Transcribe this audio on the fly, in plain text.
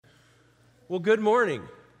Well, good morning.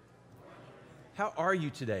 How are you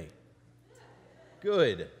today?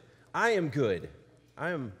 Good. I am good. I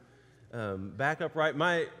am back upright.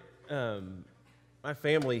 My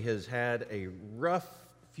family has had a rough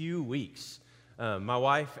few weeks. My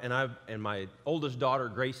wife and I and my oldest daughter,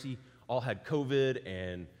 Gracie, all had COVID,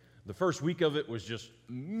 and the first week of it was just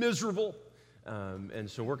miserable. And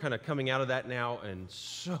so we're kind of coming out of that now, and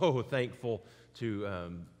so thankful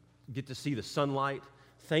to get to see the sunlight.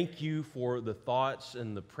 Thank you for the thoughts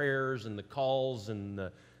and the prayers and the calls and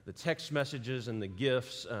the text messages and the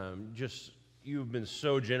gifts. You've been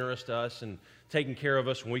so generous to us and taking care of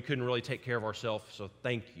us when we couldn't really take care of ourselves, so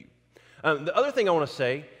thank you. The other thing I want to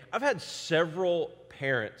say, I've had several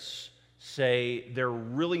parents say they're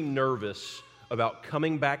really nervous about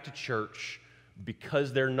coming back to church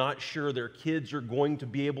because they're not sure their kids are going to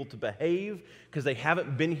be able to behave because they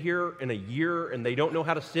haven't been here in a year and they don't know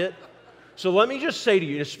how to sit. So let me just say to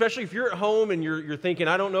you, especially if you're at home and you're thinking,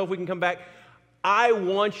 I don't know if we can come back, I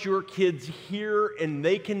want your kids here and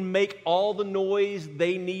they can make all the noise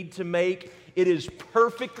they need to make. It is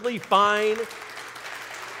perfectly fine.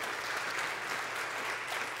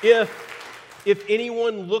 If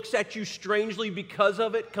anyone looks at you strangely because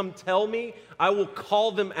of it, come tell me. I will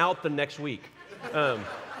call them out the next week. No,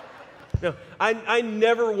 I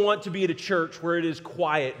never want to be at a church where it is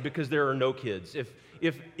quiet because there are no kids.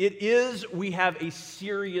 If it is, we have a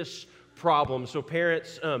serious problem. So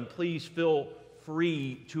parents, please feel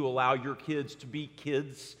free to allow your kids to be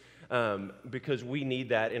kids because we need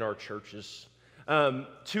that in our churches.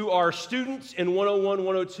 To our students in 101,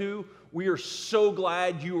 102, we are so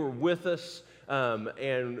glad you are with us,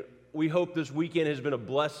 and we hope this weekend has been a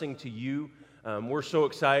blessing to you. We're so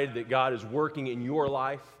excited that God is working in your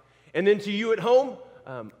life. And then to you at home,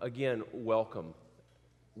 again, welcome.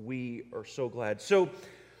 We are so glad. So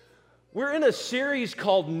we're in a series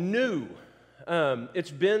called New. It's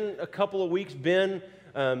been a couple of weeks. Ben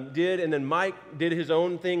did, and then Mike did his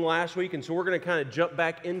own thing last week, and so we're going to kind of jump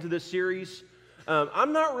back into this series.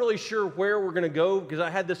 I'm not really sure where we're going to go because I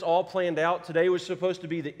had this all planned out. Today was supposed to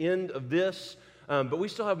be the end of this, but we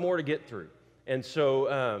still have more to get through. And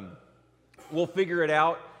so we'll figure it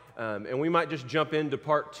out, and we might just jump into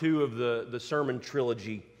part 2 of the sermon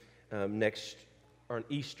trilogy next on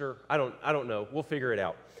Easter. I don't know. We'll figure it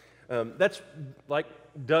out. That's, like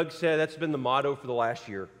Doug said, that's been the motto for the last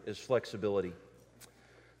year, is flexibility.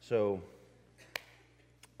 So,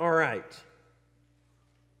 all right.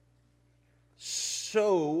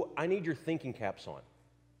 So, I need your thinking caps on.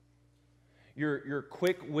 Your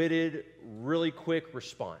quick-witted, really quick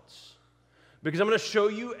response. Because I'm going to show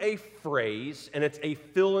you a phrase, and it's a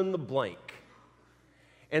fill-in-the-blank.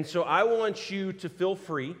 And so I want you to feel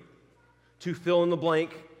free to fill in the blank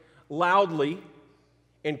loudly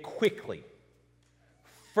and quickly.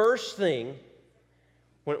 First thing,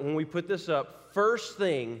 when we put this up, first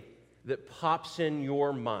thing that pops in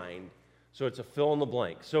your mind, so it's a fill in the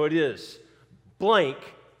blank. So it is, blank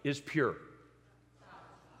is pure.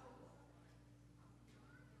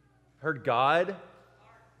 Heard God?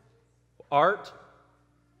 Art?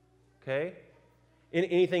 Okay.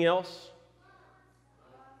 Anything else?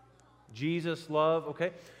 Jesus, love, okay.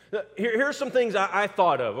 Here's some things I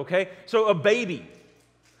thought of, okay? So a baby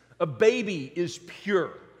is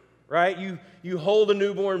pure, right? You hold a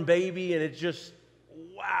newborn baby and it's just,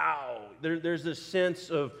 wow. There's this sense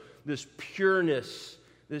of this pureness,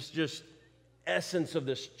 this just essence of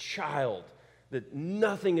this child that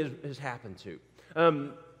nothing has happened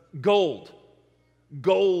to. Gold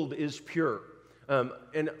is pure.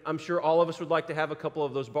 And I'm sure all of us would like to have a couple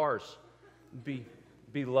of those bars. It'd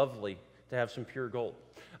be lovely to have some pure gold.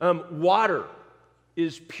 Water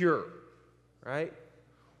is pure, right?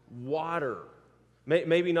 Water.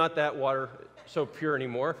 Maybe not that water so pure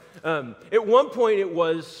anymore. At one point it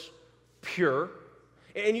was pure,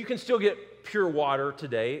 and you can still get pure water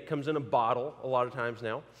today. It comes in a bottle a lot of times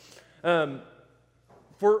now.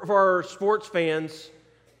 For our sports fans,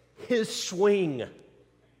 his swing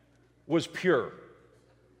was pure,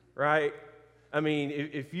 right? I mean,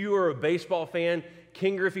 if you are a baseball fan,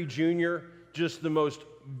 King Griffey Jr., just the most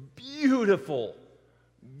beautiful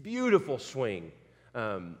swing,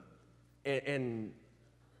 and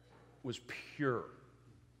was pure.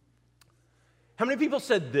 How many people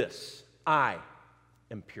said this? I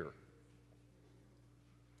am pure.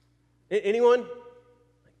 Anyone?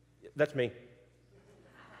 That's me.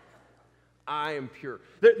 I am pure.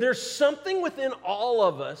 There's something within all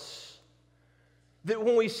of us that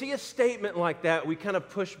when we see a statement like that, we kind of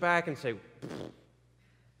push back and say,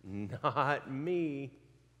 not me.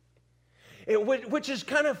 Which is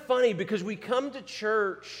kind of funny because we come to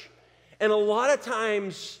church and a lot of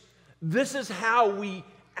times This is how we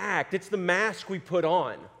act. It's the mask we put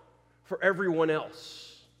on for everyone else.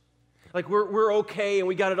 Like we're okay and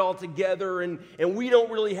we got it all together and we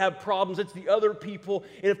don't really have problems. It's the other people.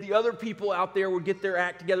 And if the other people out there would get their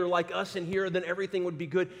act together like us in here, then everything would be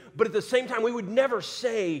good. But at the same time, we would never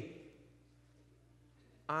say,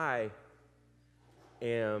 I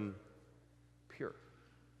am pure.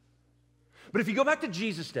 But if you go back to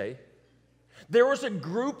Jesus' day, there was a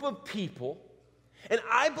group of people, and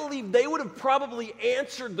I believe they would have probably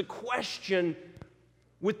answered the question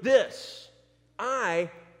with this: I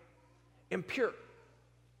am pure.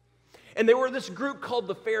 And there were this group called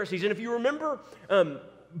the Pharisees. And if you remember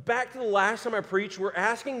back to the last time I preached, we're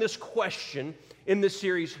asking this question in this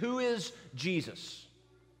series: who is Jesus?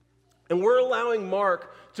 And we're allowing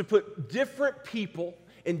Mark to put different people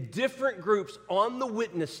in different groups on the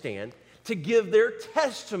witness stand to give their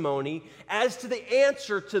testimony as to the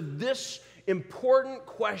answer to this important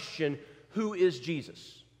question: who is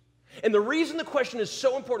Jesus? And the reason the question is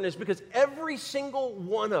so important is because every single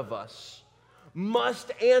one of us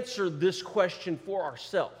must answer this question for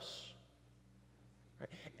ourselves. Right?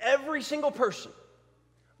 Every single person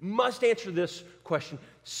must answer this question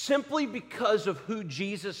simply because of who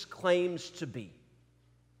Jesus claims to be.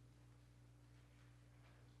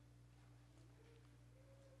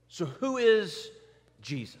 So who is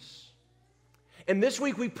Jesus? And this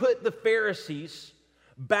week we put the Pharisees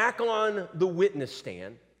back on the witness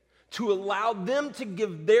stand to allow them to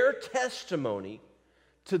give their testimony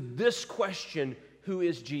to this question: who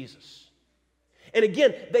is Jesus? And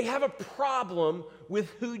again, they have a problem with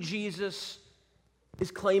who Jesus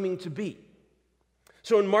is claiming to be.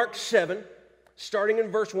 So in Mark 7, starting in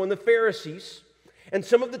verse 1, the Pharisees and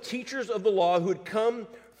some of the teachers of the law who had come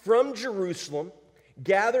from Jerusalem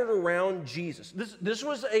gathered around Jesus. This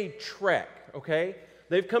was a trek, okay?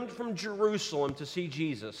 They've come from Jerusalem to see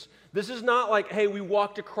Jesus. This is not like, hey, we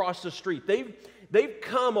walked across the street. They've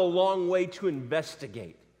come a long way to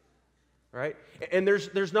investigate, right? And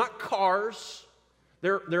there's not cars.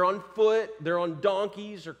 They're on foot. They're on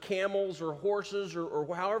donkeys or camels or horses or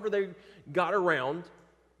however they got around,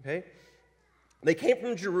 okay? They came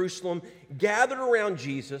from Jerusalem, gathered around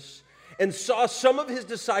Jesus, and saw some of his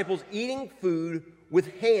disciples eating food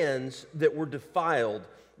with hands that were defiled,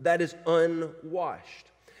 that is, unwashed.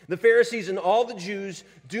 The Pharisees and all the Jews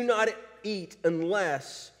do not eat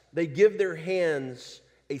unless they give their hands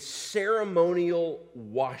a ceremonial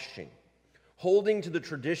washing, holding to the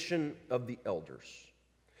tradition of the elders.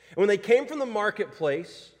 And when they came from the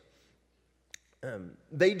marketplace,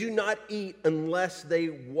 they do not eat unless they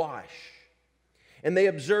wash. And they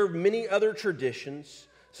observe many other traditions,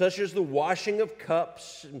 such as the washing of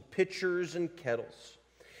cups and pitchers and kettles.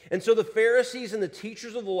 And so the Pharisees and the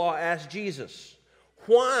teachers of the law asked Jesus,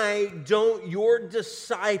 why don't your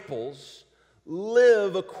disciples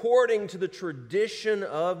live according to the tradition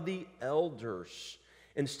of the elders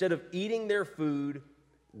instead of eating their food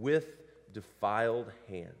with defiled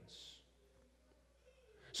hands?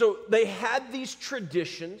 So they had these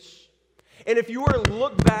traditions, and if you were to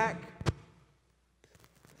look back,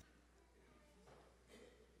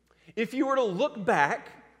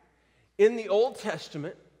 in the Old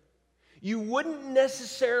Testament, you wouldn't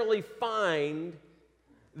necessarily find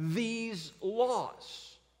these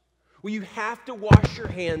laws. Well, you have to wash your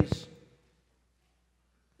hands.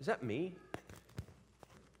 Is that me?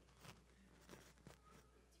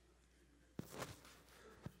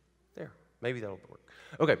 There, maybe that'll work.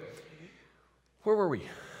 Okay, where were we?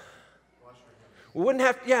 We wouldn't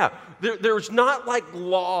have, there's not like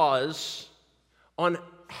laws on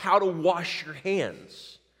how to wash your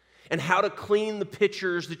hands and how to clean the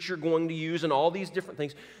pitchers that you're going to use and all these different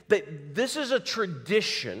things. This is a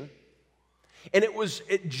tradition, and it was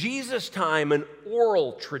at Jesus' time an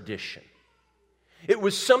oral tradition. It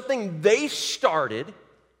was something they started,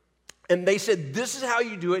 and they said, this is how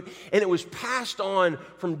you do it, and it was passed on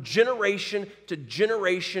from generation to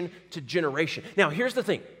generation to generation. Now, here's the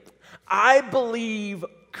thing. I believe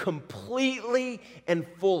completely and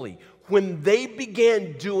fully when they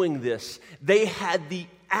began doing this, they had the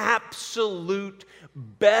absolute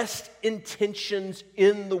best intentions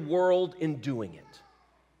in the world in doing it.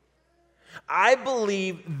 I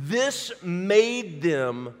believe this made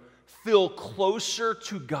them feel closer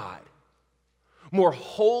to God, more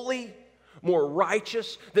holy, more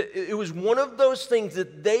righteous. It was one of those things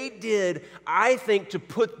that they did, I think, to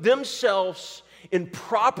put themselves in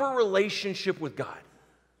proper relationship with God.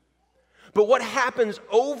 But what happens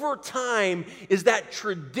over time is that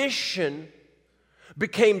tradition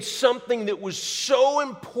became something that was so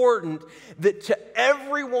important that to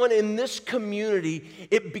everyone in this community,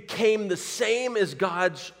 it became the same as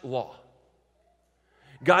God's law.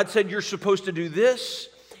 God said you're supposed to do this,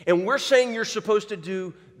 and we're saying you're supposed to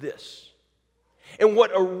do this. And what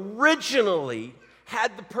originally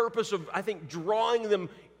had the purpose of, I think, drawing them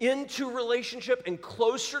into relationship and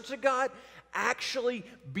closer to God actually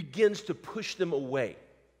begins to push them away,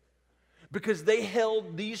 because they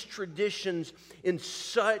held these traditions in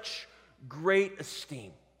such great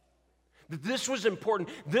esteem. That this was important.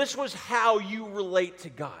 This was how you relate to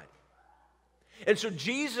God. And so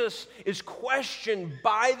Jesus is questioned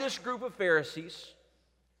by this group of Pharisees.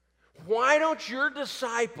 Why don't your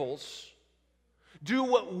disciples do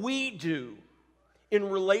what we do in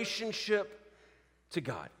relationship to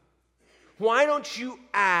God? Why don't you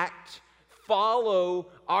follow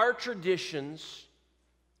our traditions?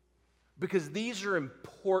 Because these are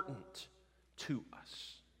important to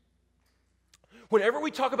us. Whenever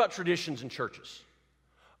we talk about traditions in churches,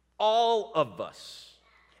 all of us,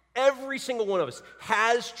 every single one of us,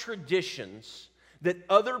 has traditions that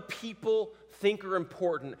other people think are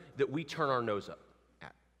important that we turn our nose up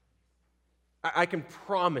at. I can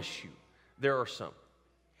promise you there are some.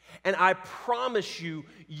 And I promise you,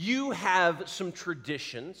 you have some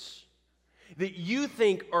traditions that you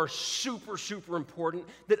think are super, super important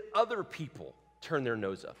that other people turn their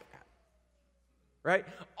nose up at, right?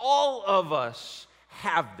 All of us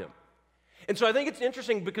have them. And so I think it's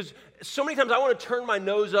interesting because so many times I want to turn my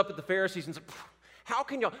nose up at the Pharisees and say, how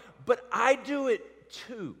can y'all? But I do it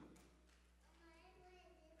too.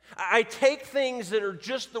 I take things that are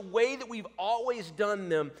just the way that we've always done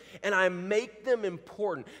them and I make them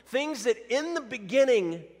important. Things that in the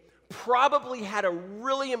beginning probably had a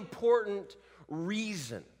really important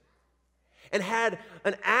reason and had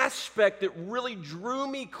an aspect that really drew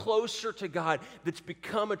me closer to God, that's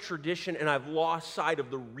become a tradition, and I've lost sight of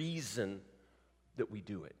the reason that we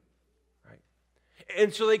do it, right?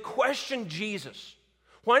 And so they questioned Jesus.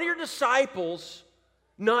 Why do your disciples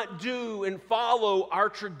not do and follow our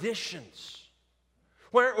traditions?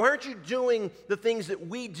 Why aren't you doing the things that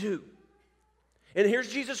we do? And here's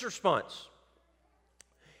Jesus' response.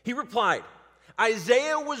 He replied,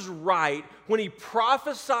 Isaiah was right when he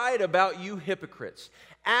prophesied about you hypocrites.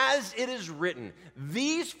 As it is written,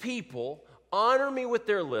 these people honor me with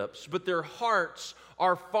their lips, but their hearts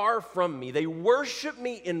are far from me. They worship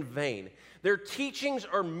me in vain. Their teachings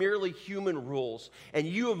are merely human rules, and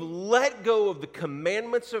you have let go of the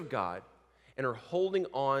commandments of God and are holding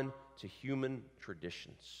on to human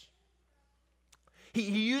traditions. He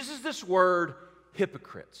uses this word,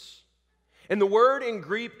 hypocrites. And the word in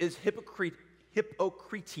Greek is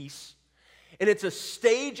hypokrites, and it's a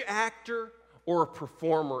stage actor or a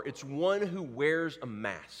performer. It's one who wears a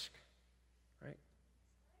mask, right?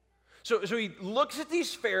 So he looks at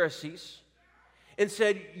these Pharisees and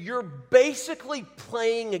said, you're basically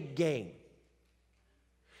playing a game.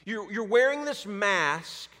 You're wearing this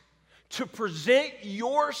mask to present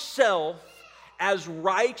yourself as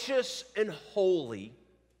righteous and holy,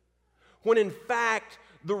 when in fact,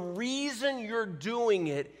 the reason you're doing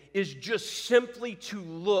it is just simply to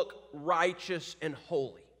look righteous and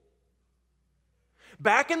holy.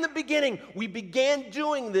 Back in the beginning, we began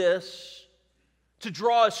doing this to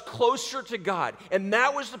draw us closer to God, and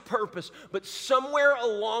that was the purpose. But somewhere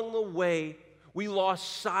along the way, we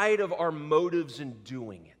lost sight of our motives in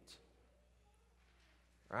doing it.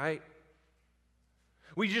 Right?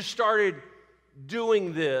 We just started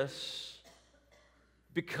doing this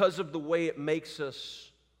because of the way it makes us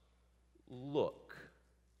look.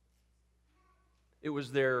 It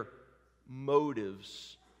was their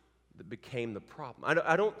motives that became the problem.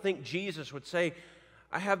 I don't think Jesus would say,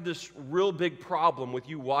 I have this real big problem with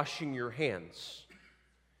you washing your hands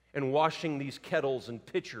and washing these kettles and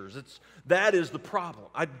pitchers. That is the problem.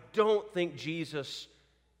 I don't think Jesus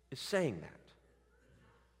is saying that.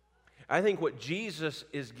 I think what Jesus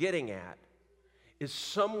is getting at is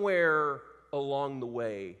somewhere along the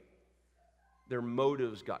way, their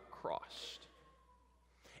motives got crossed.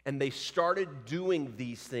 And they started doing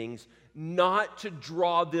these things not to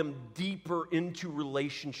draw them deeper into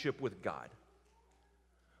relationship with God,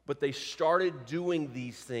 but they started doing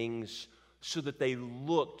these things so that they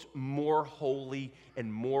looked more holy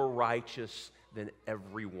and more righteous than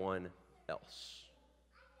everyone else.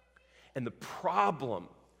 And the problem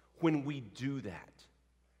when we do that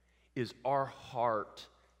is our heart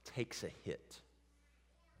takes a hit.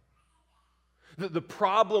 The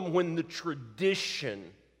problem when the tradition,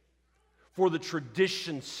 for the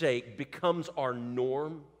tradition's sake, becomes our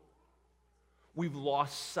norm, we've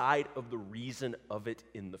lost sight of the reason of it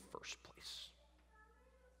in the first place.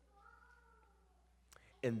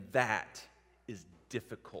 And that is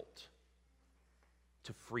difficult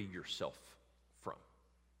to free yourself from.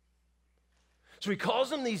 So he calls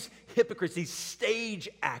them these hypocrites, these stage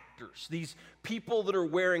actors, these people that are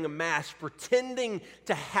wearing a mask, pretending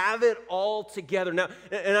to have it all together. Now,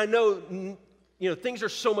 and I know, things are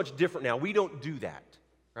so much different now. We don't do that,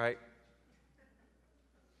 right?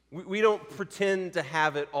 We don't pretend to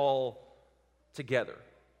have it all together.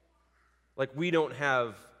 Like we don't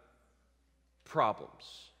have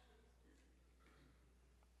problems.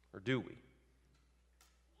 Or do we?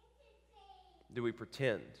 Do we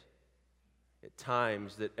pretend at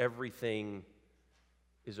times that everything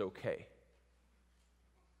is okay?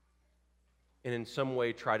 And in some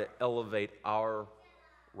way try to elevate our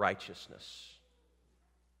righteousness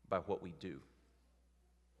by what we do.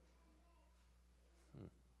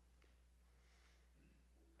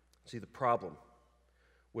 See, the problem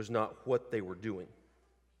was not what they were doing.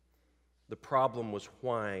 The problem was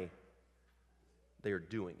why they are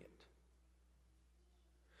doing it.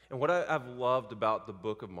 And what I've loved about the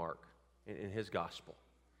book of Mark in his gospel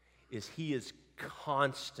is he is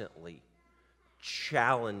constantly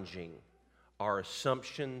challenging our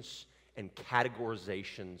assumptions and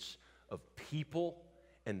categorizations of people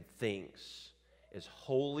and things as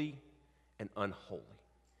holy and unholy,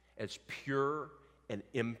 as pure and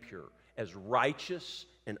impure, as righteous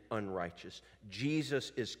and unrighteous.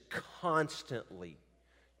 Jesus is constantly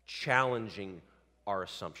challenging our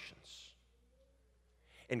assumptions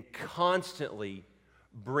and constantly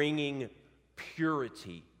bringing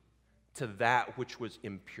purity to that which was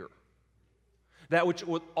impure. That which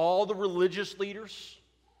with all the religious leaders,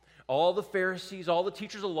 all the Pharisees, all the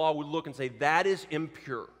teachers of law would look and say, that is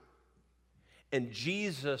impure. And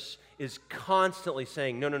Jesus is constantly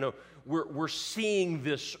saying, no, we're seeing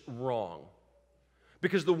this wrong.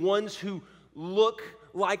 Because the ones who look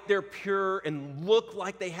like they're pure and look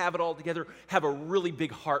like they have it all together have a really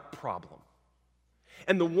big heart problem.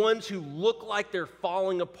 And the ones who look like they're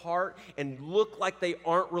falling apart and look like they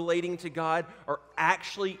aren't relating to God are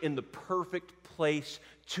actually in the perfect place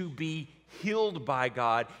to be healed by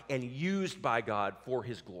God and used by God for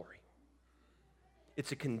His glory.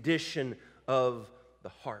 It's a condition of the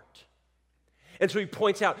heart. And so he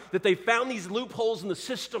points out that they found these loopholes in the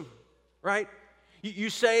system, right?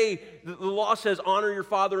 You say, the law says honor your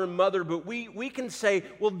father and mother, but we can say,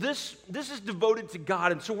 well, this is devoted to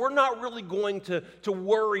God, and so we're not really going to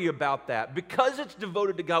worry about that. Because it's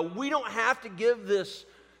devoted to God, we don't have to give this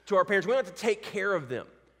to our parents. We don't have to take care of them.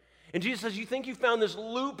 And Jesus says, you think you found this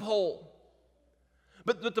loophole.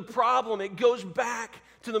 But the problem, it goes back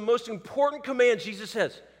to the most important command Jesus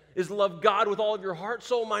says, is love God with all of your heart,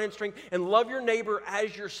 soul, mind, and strength, and love your neighbor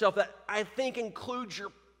as yourself. That, I think, includes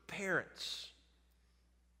your parents.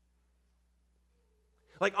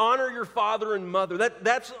 Like, honor your father and mother.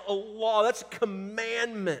 That's a law. That's a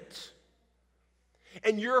commandment.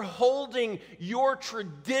 And you're holding your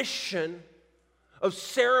tradition of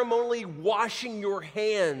ceremonially washing your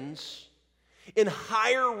hands in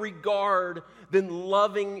higher regard than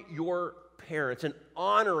loving your parents and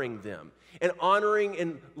honoring them and honoring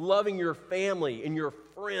and loving your family and your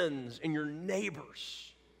friends and your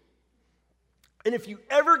neighbors. And if you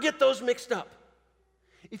ever get those mixed up,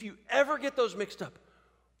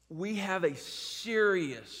 we have a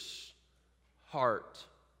serious heart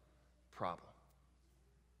problem.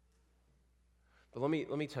 But let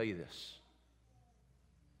me tell you this.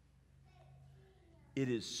 It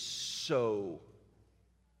is so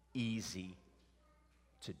easy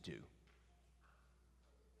to do.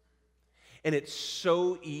 And it's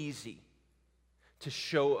so easy to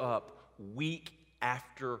show up week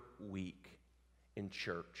after week in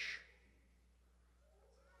church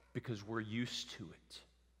because we're used to it.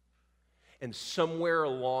 And somewhere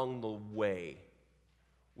along the way,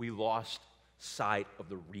 we lost sight of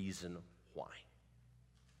the reason why.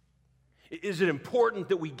 Is it important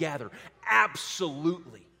that we gather?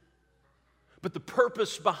 Absolutely. But the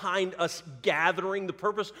purpose behind us gathering, the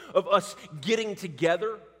purpose of us getting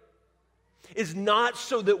together, is not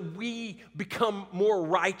so that we become more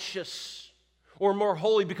righteous or more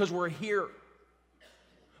holy because we're here.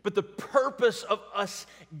 But the purpose of us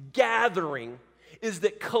gathering is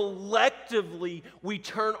that collectively we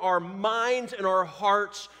turn our minds and our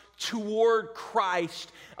hearts toward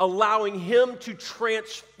Christ, allowing Him to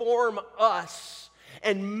transform us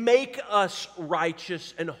and make us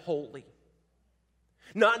righteous and holy.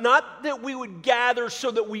 Not that we would gather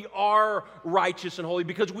so that we are righteous and holy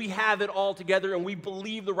because we have it all together and we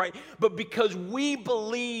believe the right, but because we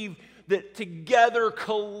believe that together,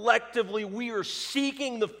 collectively, we are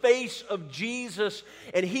seeking the face of Jesus,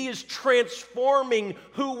 and He is transforming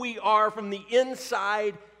who we are from the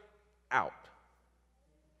inside out.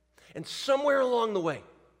 And somewhere along the way,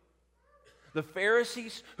 the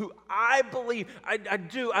Pharisees, who I believe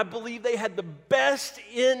they had the best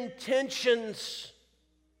intentions,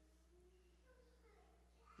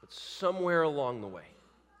 but somewhere along the way,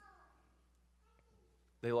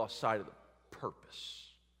 they lost sight of the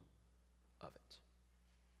purpose of it.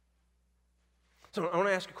 So I want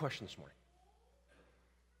to ask a question this morning.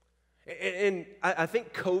 And I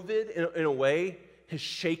think COVID, in a way, has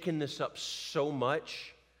shaken this up so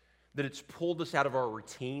much that it's pulled us out of our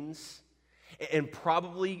routines, and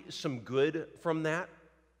probably some good from that.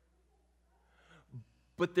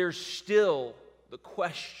 But there's still the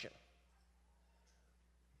question: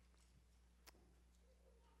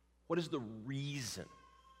 what is the reason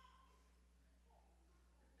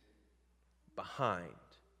behind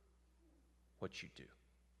what you do?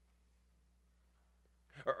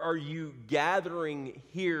 Are you gathering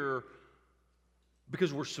here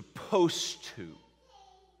because we're supposed to?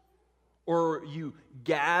 Or are you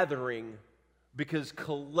gathering because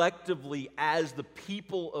collectively, as the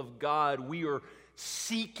people of God, we are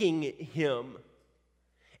seeking Him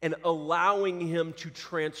and allowing Him to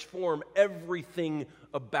transform everything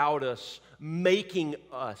about us, making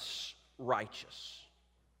us righteous?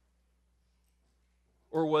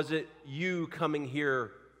 Or was it you coming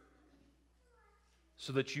here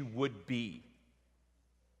so that you would be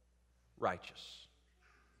righteous?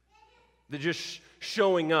 That just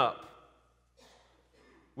showing up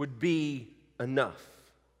would be enough.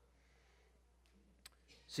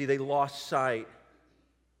 See, they lost sight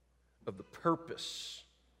of the purpose.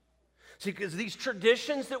 See, because these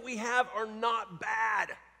traditions that we have are not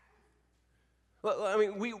bad. I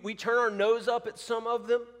mean, we turn our nose up at some of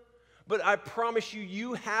them, but I promise you,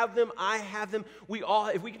 you have them, I have them. We all,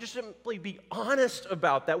 if we could just simply be honest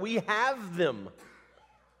about that, we have them.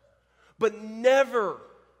 But never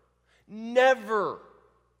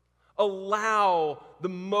allow the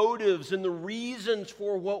motives and the reasons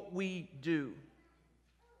for what we do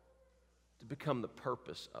to become the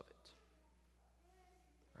purpose of it.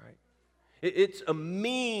 Right? It's a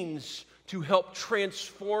means to help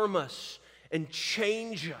transform us and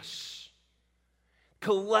change us,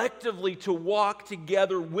 collectively to walk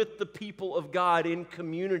together with the people of God in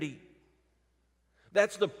community.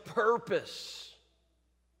 That's the purpose.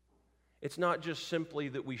 It's not just simply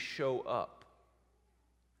that we show up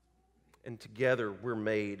and together we're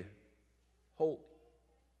made holy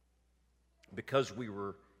because we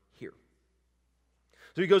were here.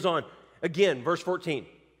 So he goes on, again, verse 14.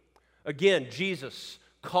 Again, Jesus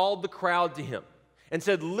called the crowd to Him and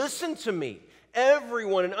said, "Listen to me,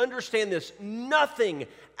 everyone, and understand this. Nothing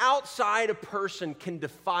outside a person can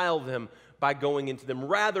defile them by going into them.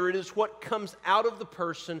 Rather, it is what comes out of the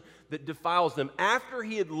person that defiles them." After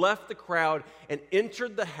He had left the crowd and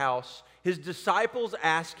entered the house, His disciples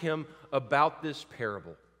asked Him about this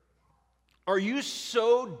parable. "Are you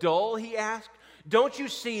so dull?" He asked. "Don't you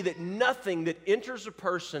see that nothing that enters a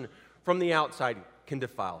person from the outside can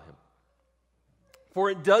defile him? For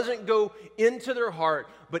it doesn't go into their heart,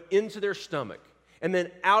 but into their stomach, and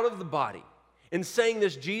then out of the body." In saying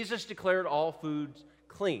this, Jesus declared all foods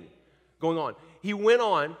clean. Going on, He went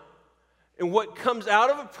on, and what comes out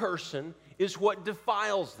of a person is what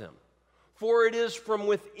defiles them. For it is from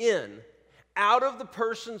within, out of the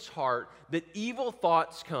person's heart, that evil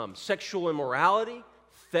thoughts come: sexual immorality,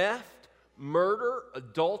 theft, murder,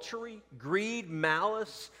 adultery, greed,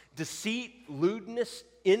 malice, deceit, lewdness,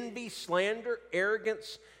 envy, slander,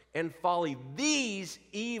 arrogance, and folly. These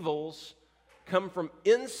evils come from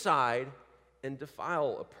inside and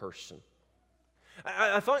defile a person.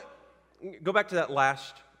 I thought, go back to that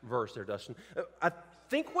last verse there, Dustin. I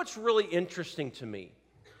think what's really interesting to me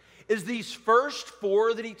is these first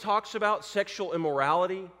four that he talks about: sexual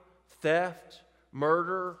immorality, theft,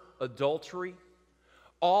 murder, adultery,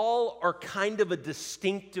 all are kind of a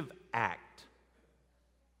distinctive act,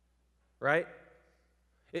 right?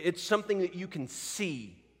 It's something that you can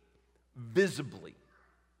see visibly,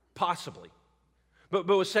 possibly. But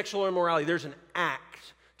with sexual immorality, there's an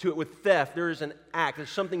act to it. With theft, there is an act. There's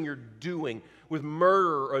something you're doing. With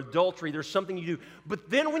murder or adultery, there's something you do. But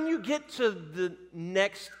then when you get to the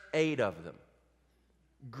next 8 of them,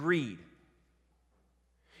 greed.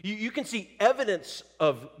 You can see evidence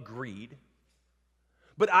of greed,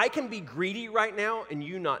 but I can be greedy right now and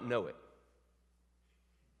you not know it.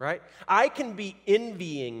 Right? I can be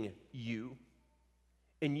envying you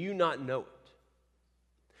and you not know it.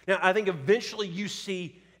 Now, I think eventually you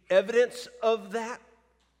see evidence of that,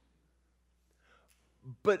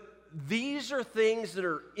 But these are things that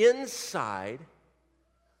are inside,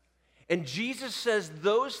 and Jesus says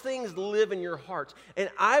those things live in your hearts. And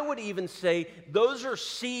I would even say those are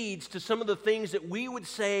seeds to some of the things that we would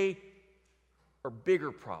say are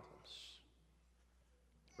bigger problems.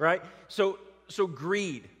 Right? So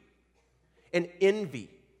greed and envy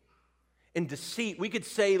and deceit, we could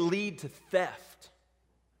say, lead to theft.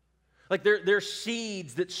 Like they're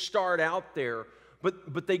seeds that start out there,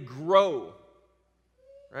 but they grow,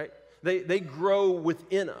 right? They grow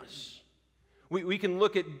within us. We can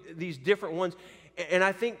look at these different ones, and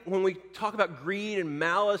I think when we talk about greed and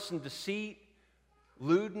malice and deceit,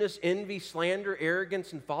 lewdness, envy, slander,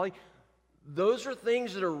 arrogance, and folly, those are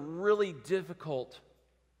things that are really difficult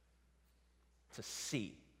to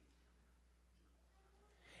see.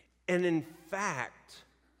 And in fact,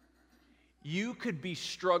 you could be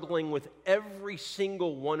struggling with every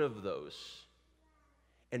single one of those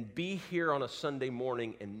and be here on a Sunday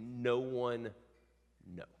morning and no one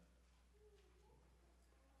know.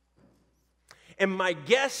 And my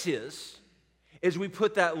guess is, as we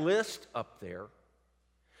put that list up there,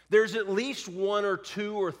 there's at least one or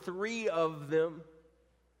two or three of them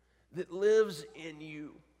that lives in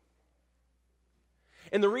you.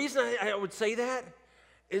 And the reason I would say that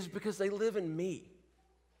is because they live in me.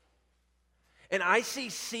 And I see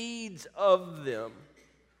seeds of them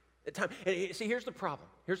at times. And see, here's the problem.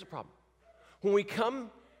 Here's the problem. When we come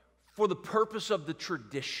for the purpose of the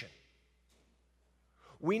tradition,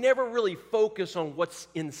 we never really focus on what's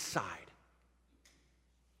inside.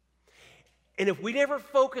 And if we never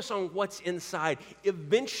focus on what's inside,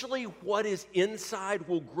 eventually what is inside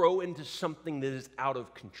will grow into something that is out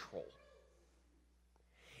of control.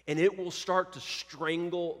 And it will start to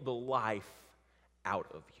strangle the life out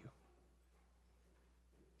of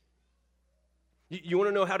you. You want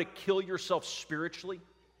to know how to kill yourself spiritually?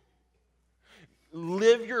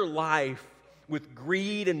 Live your life with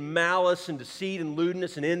greed and malice and deceit and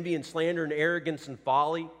lewdness and envy and slander and arrogance and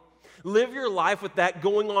folly. Live your life with that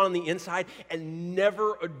going on the inside and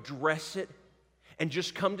never address it, and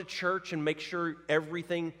just come to church and make sure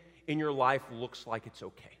everything in your life looks like it's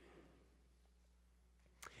okay.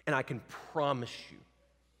 And I can promise you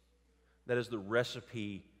that is the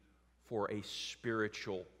recipe for a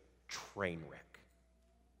spiritual train wreck.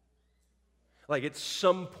 Like at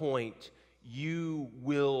some point, you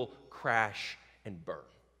will crash and burn.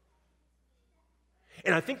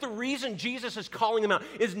 And I think the reason Jesus is calling them out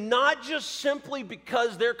is not just simply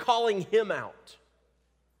because they're calling him out,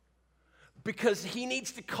 because he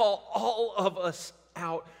needs to call all of us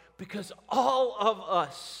out, because all of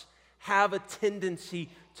us have a tendency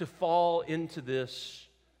to fall into this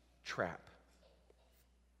trap.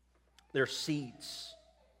 They're seeds.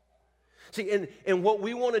 See, and what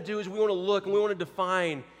we want to do is we want to look and we want to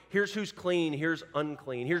define, here's who's clean, here's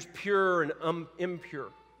unclean, here's pure and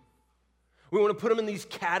impure. We want to put them in these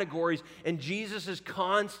categories, and Jesus is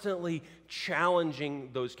constantly challenging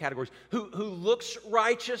those categories. Who looks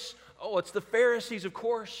righteous? Oh, it's the Pharisees, of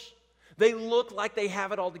course. They look like they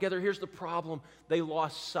have it all together. Here's the problem. They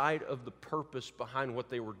lost sight of the purpose behind what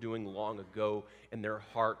they were doing long ago, and their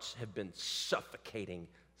hearts have been suffocating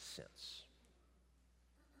since.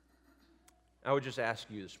 I would just ask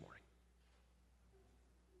you this morning,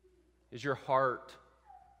 is your heart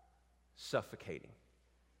suffocating?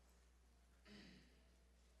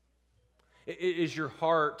 Is your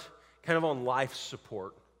heart kind of on life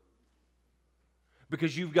support?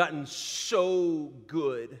 Because you've gotten so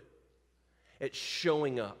good at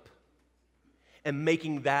showing up and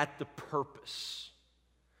making that the purpose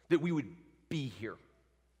that we would be here,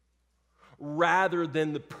 rather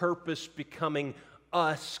than the purpose becoming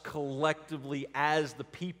us collectively as the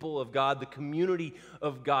people of God, the community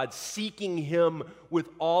of God, seeking him with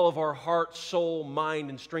all of our heart, soul, mind,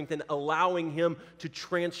 and strength, and allowing him to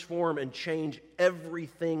transform and change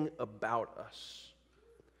everything about us.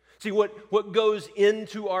 See, what goes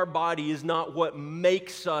into our body is not what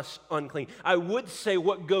makes us unclean. I would say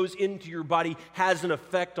what goes into your body has an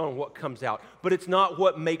effect on what comes out, but it's not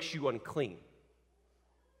what makes you unclean.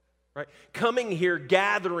 Right? Coming here,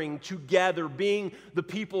 gathering together, being the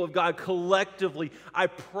people of God collectively, I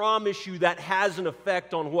promise you that has an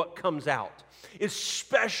effect on what comes out,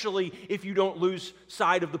 especially if you don't lose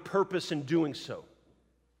sight of the purpose in doing so.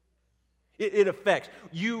 It affects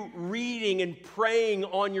you reading and praying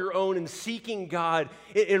on your own and seeking God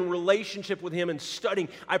in relationship with him and studying.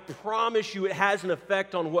 I promise you it has an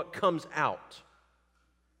effect on what comes out.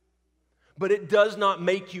 But it does not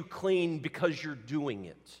make you clean because you're doing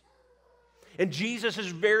it. And Jesus is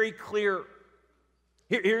very clear.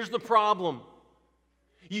 Here's the problem.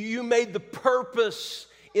 You made the purpose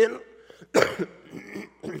in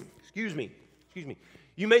excuse me.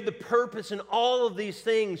 You made the purpose in all of these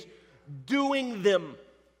things, doing them.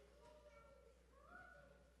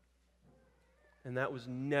 And that was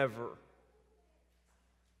never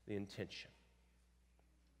the intention.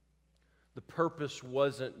 The purpose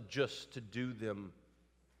wasn't just to do them,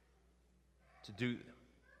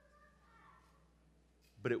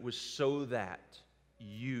 but it was so that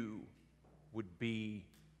you would be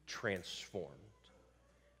transformed,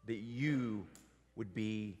 that you would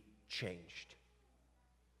be changed.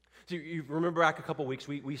 So you remember back a couple weeks,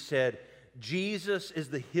 we said Jesus is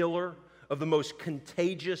the healer of the most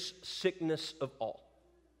contagious sickness of all.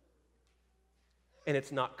 And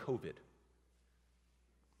it's not COVID.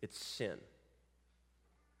 It's sin.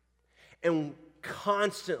 And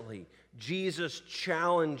constantly, Jesus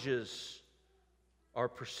challenges our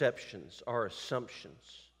perceptions, our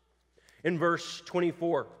assumptions. In verse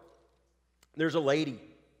 24, there's a lady.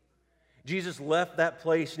 Jesus left that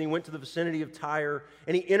place and he went to the vicinity of Tyre,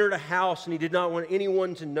 and he entered a house and he did not want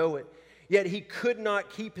anyone to know it. Yet he could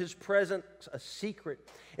not keep his presence a secret.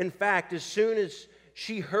 In fact, as soon as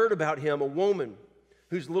she heard about him, a woman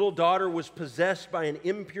whose little daughter was possessed by an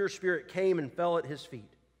impure spirit came and fell at his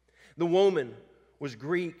feet. The woman was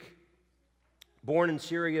Greek, born in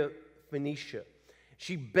Syria, Phoenicia.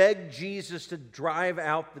 She begged Jesus to drive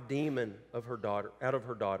out the demon out of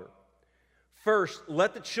her daughter. First,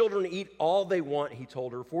 let the children eat all they want, he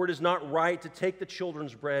told her, for it is not right to take the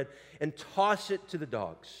children's bread and toss it to the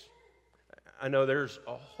dogs. I know there's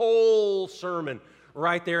a whole sermon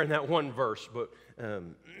right there in that one verse, but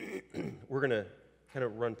we're going to kind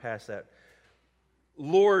of run past that.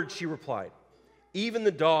 Lord, she replied, even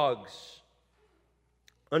the dogs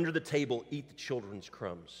under the table eat the children's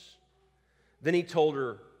crumbs. Then he told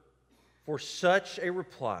her, for such a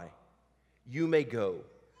reply, you may go.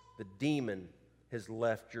 The demon has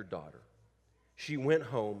left your daughter. She went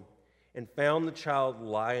home and found the child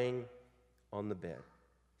lying on the bed,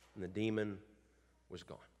 and the demon was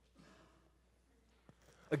gone.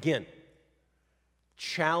 Again,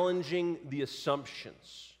 challenging the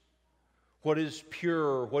assumptions. What is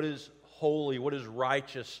pure, what is holy, what is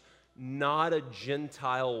righteous, not a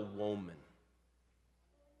Gentile woman.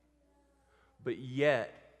 But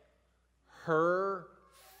yet, her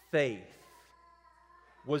faith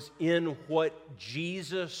was in what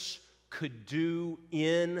Jesus could do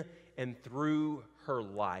in and through her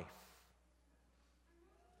life.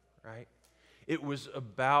 Right? It was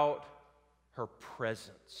about her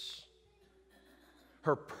presence.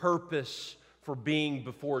 Her purpose for being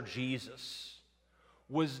before Jesus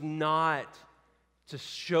was not to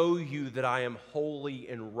show you that I am holy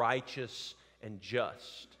and righteous and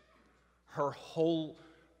just. Her whole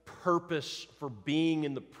purpose for being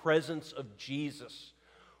in the presence of Jesus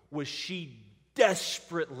was she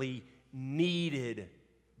desperately needed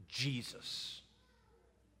Jesus.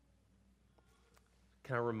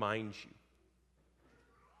 Can I remind you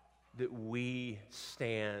that we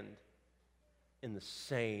stand in the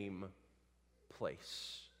same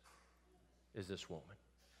place as this woman?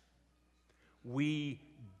 We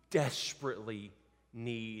desperately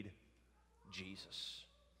need Jesus.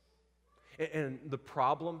 And the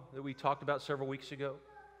problem that we talked about several weeks ago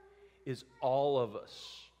is all of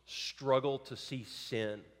us struggle to see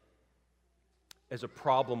sin as a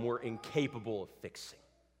problem we're incapable of fixing.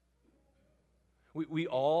 We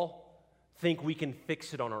all think we can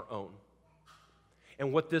fix it on our own.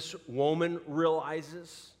 And what this woman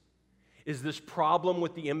realizes is this problem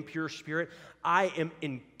with the impure spirit. I am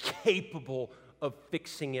incapable of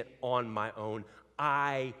fixing it on my own.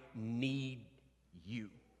 I need you.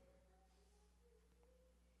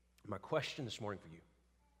 My question this morning for you,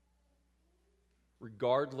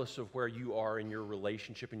 regardless of where you are in your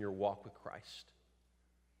relationship, in your walk with Christ,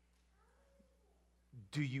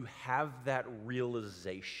 do you have that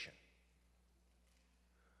realization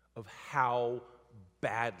of how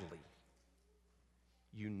badly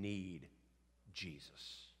you need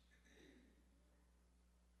Jesus?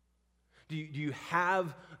 Do you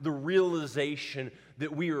have the realization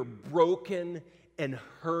that we are broken and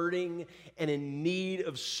hurting and in need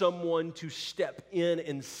of someone to step in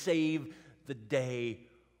and save the day?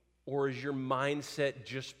 Or has your mindset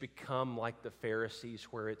just become like the Pharisees,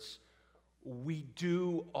 where it's, we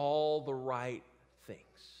do all the right things,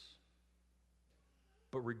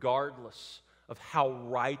 but regardless of how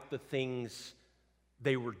right the things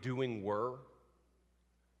they were doing were,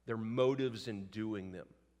 their motives in doing them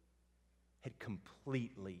had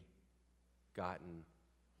completely gotten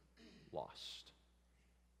lost.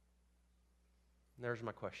 And there's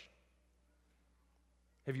my question.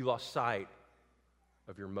 Have you lost sight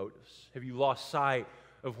of your motives? Have you lost sight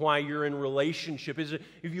of why you're in relationship? Is it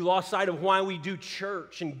if you lost sight of why we do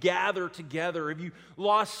church and gather together? Have you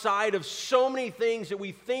lost sight of so many things that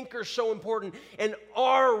we think are so important and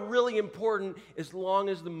are really important as long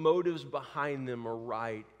as the motives behind them are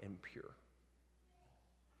right and pure?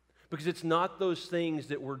 Because it's not those things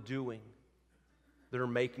that we're doing that are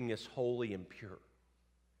making us holy and pure.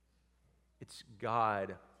 It's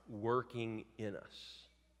God working in us.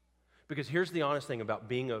 Because here's the honest thing about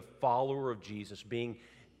being a follower of Jesus, being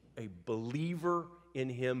a believer in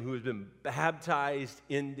Him, who has been baptized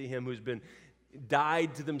into Him, who's been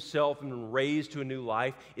died to themselves and been raised to a new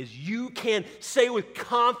life, is you can say with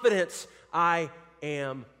confidence, I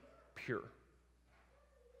am pure.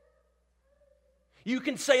 You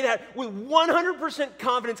can say that with 100%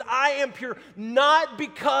 confidence, I am pure, not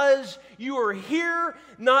because you are here,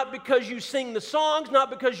 not because you sing the songs,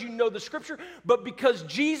 not because you know the Scripture, but because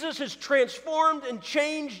Jesus has transformed and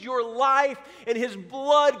changed your life, and His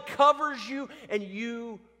blood covers you, and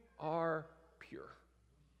you are pure.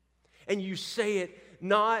 And you say it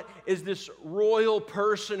not as this royal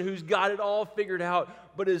person who's got it all figured out,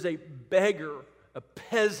 but as a beggar, a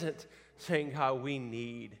peasant, saying how we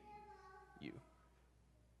need you.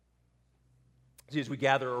 See, as we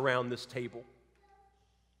gather around this table,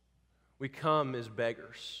 we come as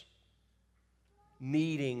beggars,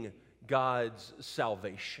 needing God's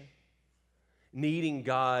salvation, needing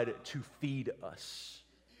God to feed us,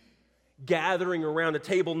 gathering around a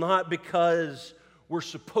table not because we're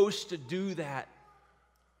supposed to do that,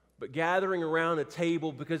 but gathering around a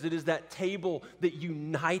table because it is that table that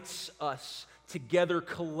unites us together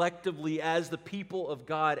collectively as the people of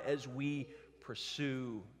God as we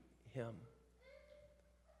pursue Him.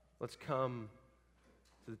 Let's come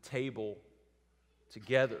to the table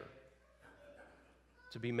together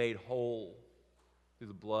to be made whole through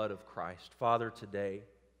the blood of Christ. Father, today,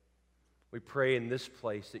 we pray in this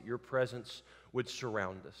place that your presence would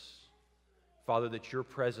surround us. Father, that your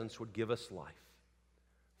presence would give us life.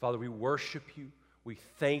 Father, we worship you. We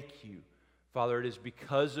thank you. Father, it is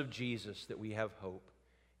because of Jesus that we have hope.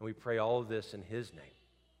 And we pray all of this in His name.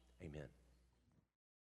 Amen.